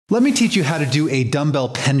Let me teach you how to do a dumbbell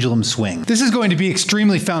pendulum swing. This is going to be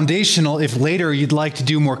extremely foundational if later you'd like to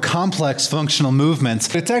do more complex functional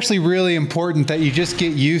movements. It's actually really important that you just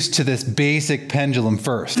get used to this basic pendulum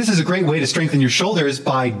first. This is a great way to strengthen your shoulders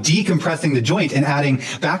by decompressing the joint and adding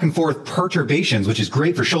back and forth perturbations, which is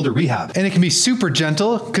great for shoulder rehab. And it can be super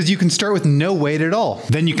gentle because you can start with no weight at all.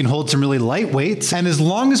 Then you can hold some really light weights. And as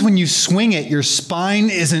long as when you swing it, your spine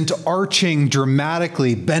isn't arching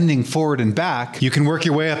dramatically, bending forward and back, you can work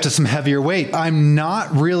your way up to some heavier weight. I'm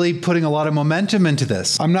not really putting a lot of momentum into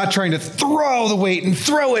this. I'm not trying to throw the weight and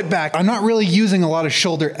throw it back. I'm not really using a lot of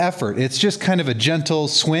shoulder effort. It's just kind of a gentle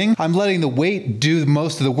swing. I'm letting the weight do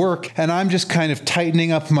most of the work, and I'm just kind of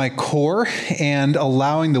tightening up my core and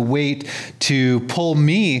allowing the weight to pull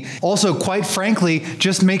me. Also, quite frankly,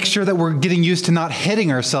 just make sure that we're getting used to not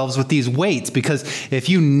hitting ourselves with these weights, because if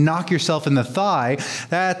you knock yourself in the thigh,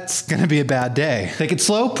 that's gonna be a bad day. Take it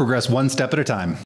slow, progress one step at a time.